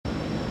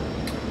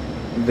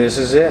this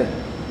is it.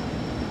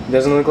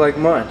 Doesn't look like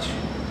much,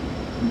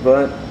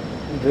 but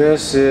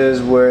this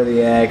is where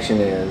the action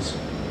is.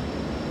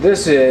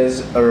 This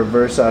is a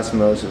reverse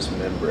osmosis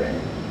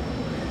membrane.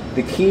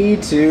 The key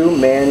to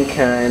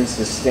mankind's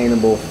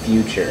sustainable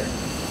future,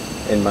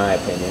 in my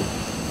opinion.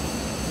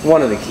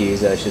 One of the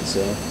keys, I should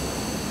say.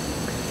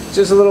 It's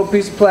just a little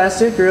piece of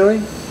plastic, really.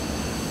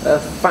 A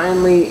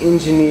finely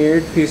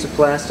engineered piece of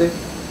plastic.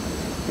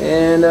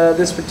 And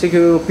this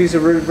particular little piece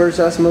of reverse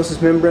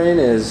osmosis membrane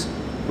is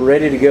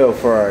ready to go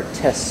for our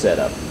test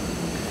setup.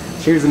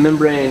 Here's the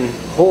membrane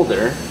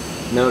holder.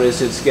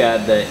 Notice it's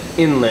got the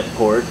inlet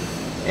port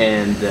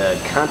and the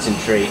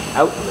concentrate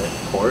outlet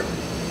port.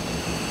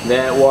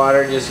 That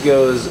water just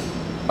goes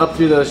up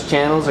through those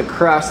channels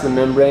across the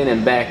membrane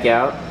and back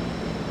out,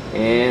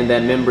 and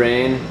that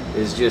membrane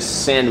is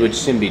just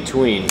sandwiched in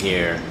between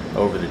here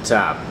over the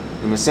top.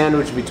 And the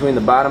sandwich between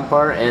the bottom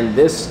part and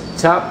this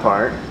top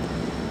part,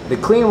 the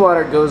clean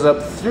water goes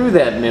up through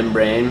that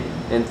membrane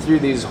and through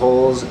these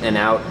holes and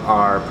out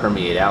our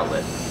permeate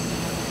outlet.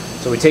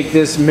 So we take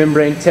this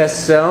membrane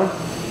test cell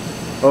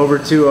over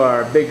to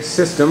our big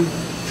system.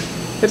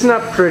 It's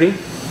not pretty,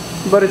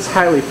 but it's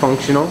highly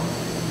functional.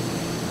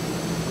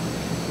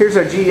 Here's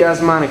our GE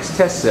Osmotics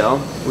test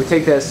cell. We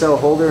take that cell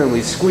holder and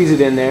we squeeze it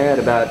in there at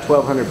about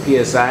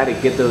 1200 psi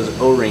to get those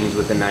O-rings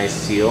with a nice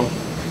seal.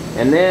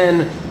 And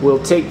then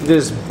we'll take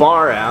this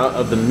bar out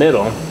of the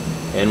middle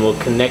and we'll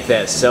connect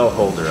that cell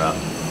holder up.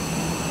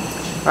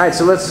 Alright,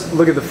 so let's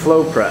look at the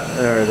flow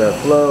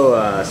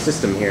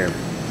system here.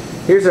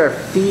 Here's our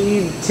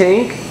feed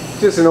tank.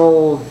 Just an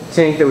old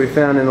tank that we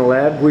found in the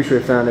lab.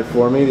 Bushra found it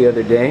for me the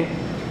other day.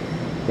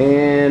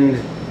 And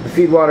the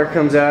feed water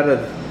comes out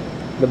of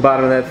the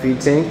bottom of that feed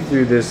tank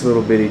through this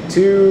little bitty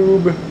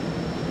tube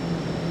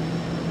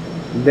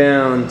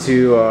down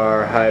to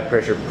our high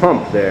pressure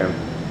pump there.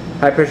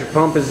 High pressure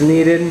pump is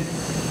needed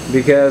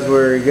because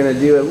we're going to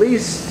do at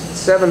least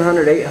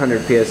 700,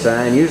 800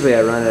 psi, and usually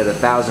I run at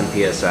 1000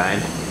 psi.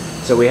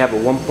 So we have a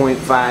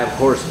 1.5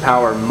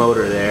 horsepower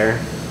motor there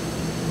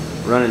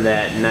running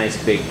that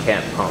nice big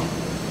cat pump.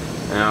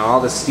 Now all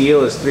the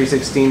steel is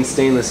 316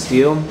 stainless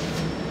steel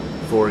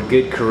for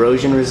good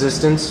corrosion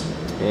resistance,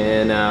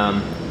 and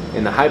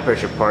in the high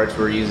pressure parts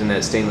we're using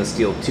that stainless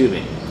steel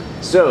tubing.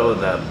 So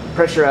the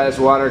pressurized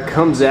water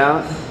comes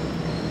out,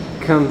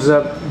 comes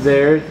up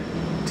there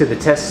to the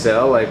test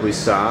cell like we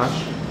saw,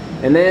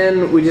 and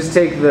then we just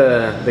take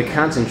the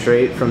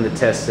concentrate from the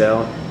test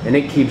cell and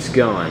it keeps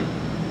going.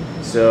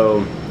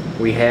 So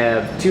we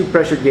have two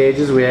pressure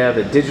gauges. We have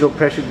a digital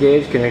pressure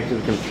gauge connected to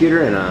the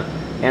computer and an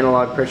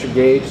analog pressure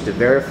gauge to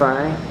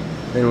verify.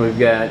 Then we've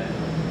got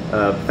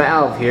a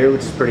valve here,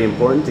 which is pretty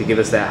important to give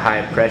us that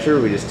high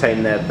pressure. We just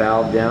tighten that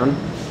valve down,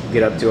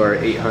 get up to our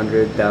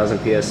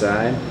 800,000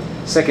 psi.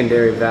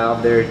 Secondary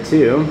valve there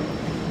too.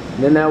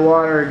 And then that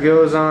water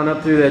goes on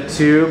up through that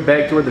tube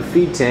back toward the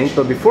feed tank,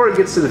 but before it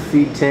gets to the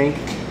feed tank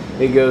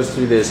it goes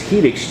through this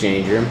heat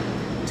exchanger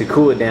to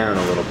cool it down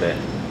a little bit.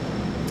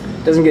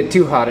 It doesn't get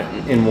too hot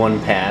in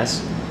one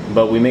pass,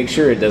 but we make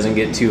sure it doesn't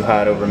get too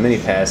hot over many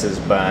passes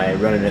by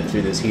running it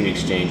through this heat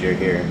exchanger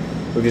here.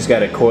 We've just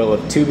got a coil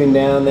of tubing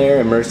down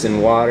there immersed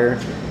in water,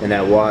 and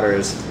that water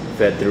is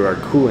fed through our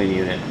cooling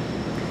unit.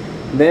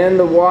 Then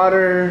the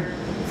water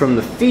from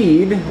the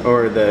feed,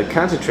 or the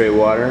concentrate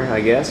water I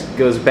guess,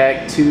 goes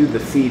back to the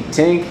feed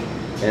tank,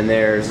 and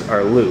there's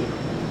our loop.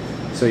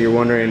 So you're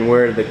wondering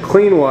where the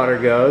clean water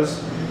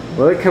goes.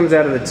 Well, it comes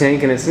out of the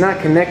tank and it's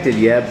not connected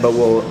yet, but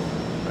we'll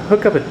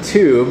hook up a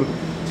tube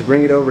to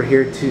bring it over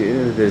here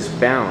to this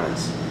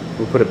balance.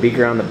 We'll put a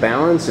beaker on the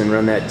balance and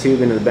run that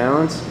tube into the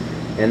balance,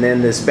 and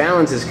then this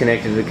balance is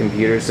connected to the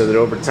computer so that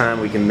over time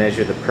we can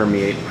measure the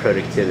permeate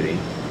productivity.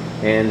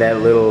 And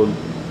that little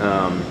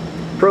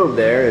probe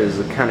there is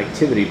a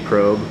conductivity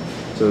probe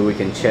so that we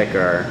can check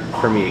our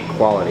permeate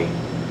quality.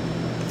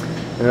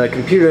 And the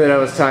computer that I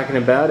was talking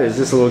about is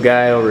this little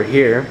guy over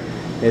here.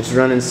 It's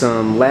running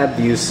some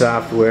LabVIEW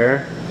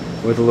software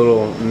with a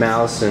little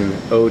mouse and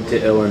Ode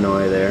to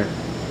Illinois there.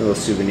 A little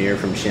souvenir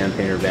from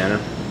Champaign-Urbana.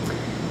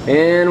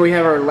 And we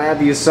have our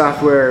LabVIEW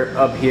software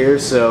up here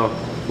so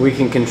we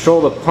can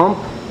control the pump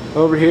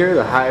over here,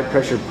 the high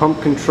pressure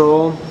pump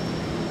control.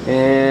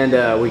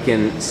 And we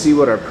can see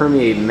what our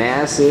permeate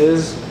mass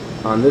is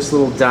on this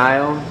little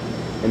dial.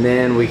 And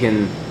then we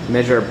can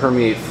measure our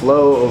permeate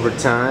flow over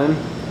time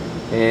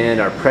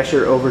and our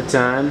pressure over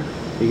time.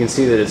 You can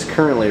see that it's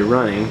currently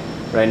running.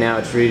 Right now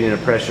it's reading a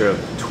pressure of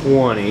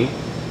 20.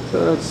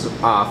 So that's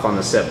off on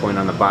the set point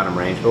on the bottom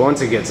range, but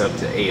once it gets up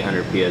to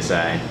 800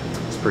 psi,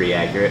 it's pretty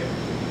accurate.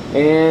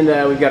 And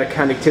we've got a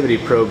conductivity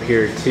probe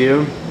here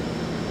too,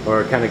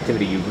 or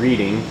conductivity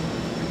reading,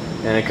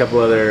 and a couple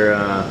other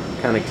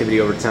conductivity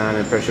over time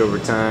and pressure over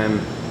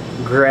time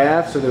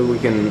graphs so that we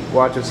can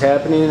watch what's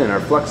happening and our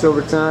flux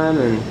over time.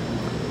 And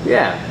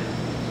yeah,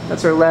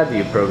 that's our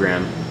LabVIEW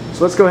program.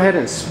 So let's go ahead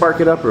and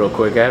spark it up real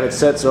quick. I have it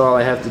set so all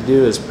I have to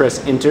do is press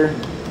enter.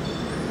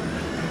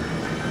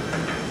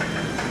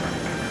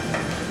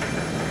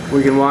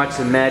 We can watch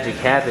the magic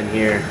happen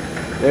here.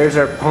 There's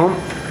our pump,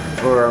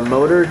 or our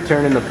motor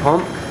turning the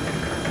pump.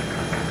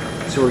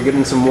 So we're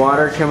getting some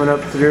water coming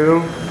up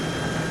through.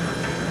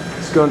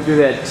 It's going through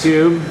that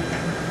tube,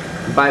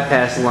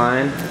 bypass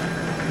line,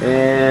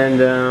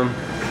 and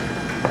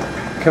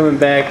coming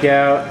back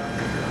out.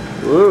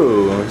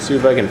 Ooh, let's see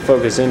if I can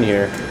focus in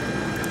here.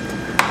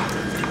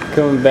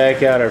 Coming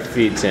back out our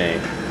feed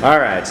tank.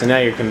 Alright, so now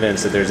you're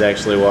convinced that there's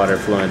actually water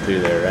flowing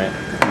through there, right?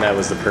 And that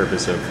was the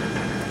purpose of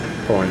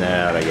pouring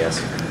that out, I guess.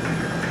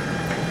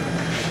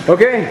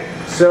 Okay,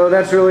 so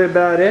that's really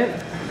about it.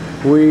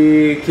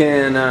 We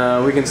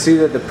can see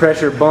that the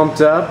pressure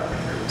bumped up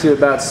to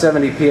about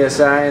 70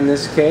 psi in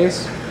this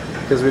case,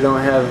 because we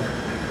don't have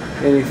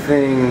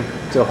anything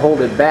to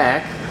hold it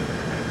back.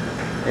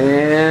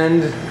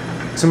 And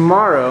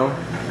tomorrow,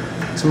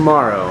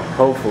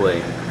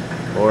 hopefully,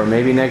 or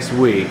maybe next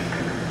week,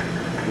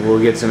 we'll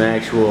get some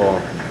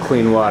actual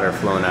clean water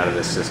flowing out of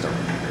this system.